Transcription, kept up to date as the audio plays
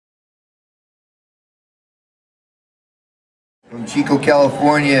From Chico,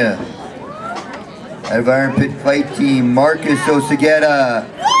 California, out of Iron Pit Fight Team, Marcus Ocegueda.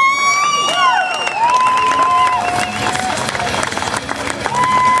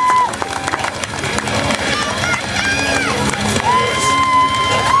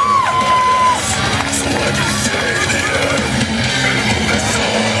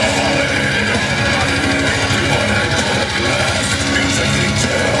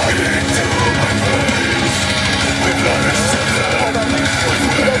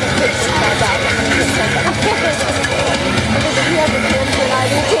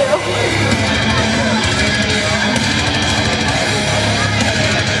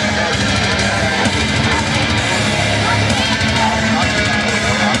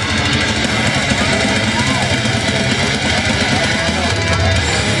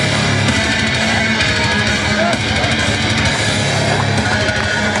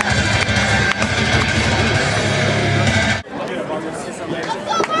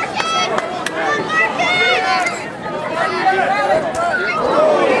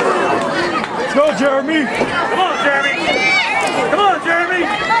 Go, Jeremy! Come on, Jeremy! Come on, Jeremy!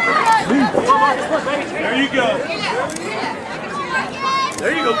 There you go.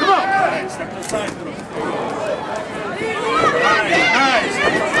 There you go, come on! Step aside. Nice.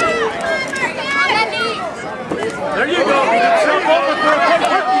 There you go. Jump over for a punch.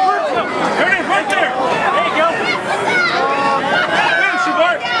 There it is, right there. There you go. Finish it,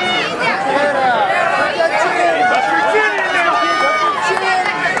 Bart.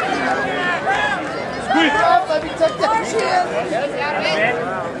 Let me take that chin.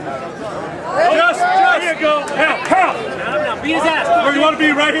 Just, there you go. Help. Now, beat his ass. Where you want to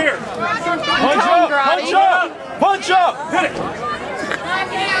be, right here. Punch up, punch up, punch up. Hit it.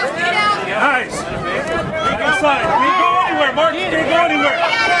 Nice. Outside. You can't go anywhere, Mark. You can't go anywhere.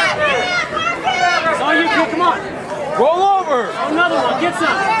 It's all you can. Come on. Roll over. Another one. Get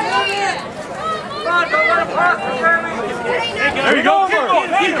some. Come on, don't let him pass, Jeremy. There you go.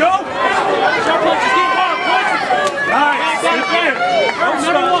 There you go. Sharp punches. Get hard. Nice.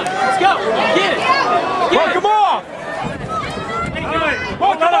 Another one. Let's go. Get it. Mark him off.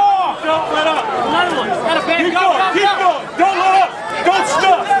 Mark him off. Don't let up. Another one. Got a bad. Keep going. Keep going. Don't let up. Don't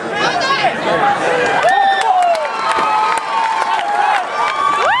stop.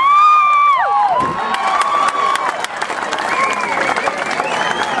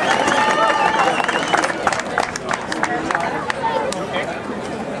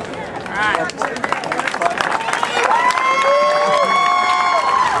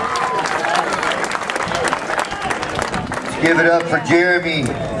 Give it up for Jeremy.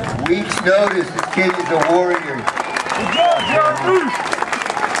 Week's notice, this kid is a warrior.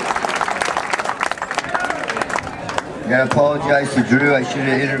 I gotta apologize to Drew. I should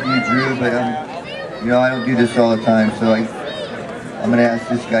have interviewed Drew, but I don't do this all the time, so I'm gonna ask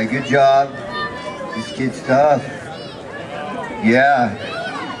this guy. Good job. This kid's tough. Yeah.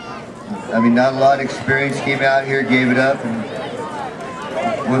 I mean, not a lot of experience. Came out here, gave it up, and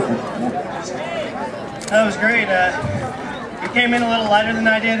that was great. You came in a little lighter than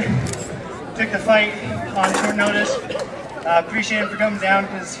I did. Took the fight on short notice. Appreciate him for coming down,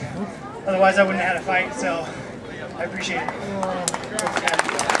 because otherwise I wouldn't have had a fight, so I appreciate it.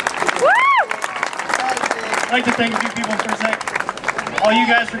 I'd like to thank a few people for a sec. All you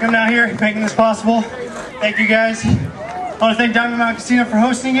guys for coming out here, making this possible. Thank you guys. I want to thank Diamond Mountain Casino for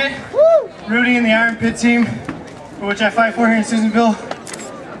hosting it. Rudy and the Iron Pit team, for which I fight for here in Susanville.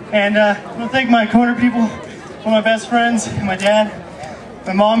 And I want to thank my corner people, one of my best friends, my dad,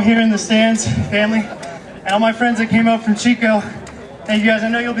 my mom here in the stands, family, and all my friends that came out from Chico. Thank you guys. I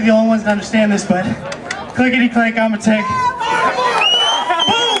know you'll be the only ones to understand this, but clickety clank, I'm a tank.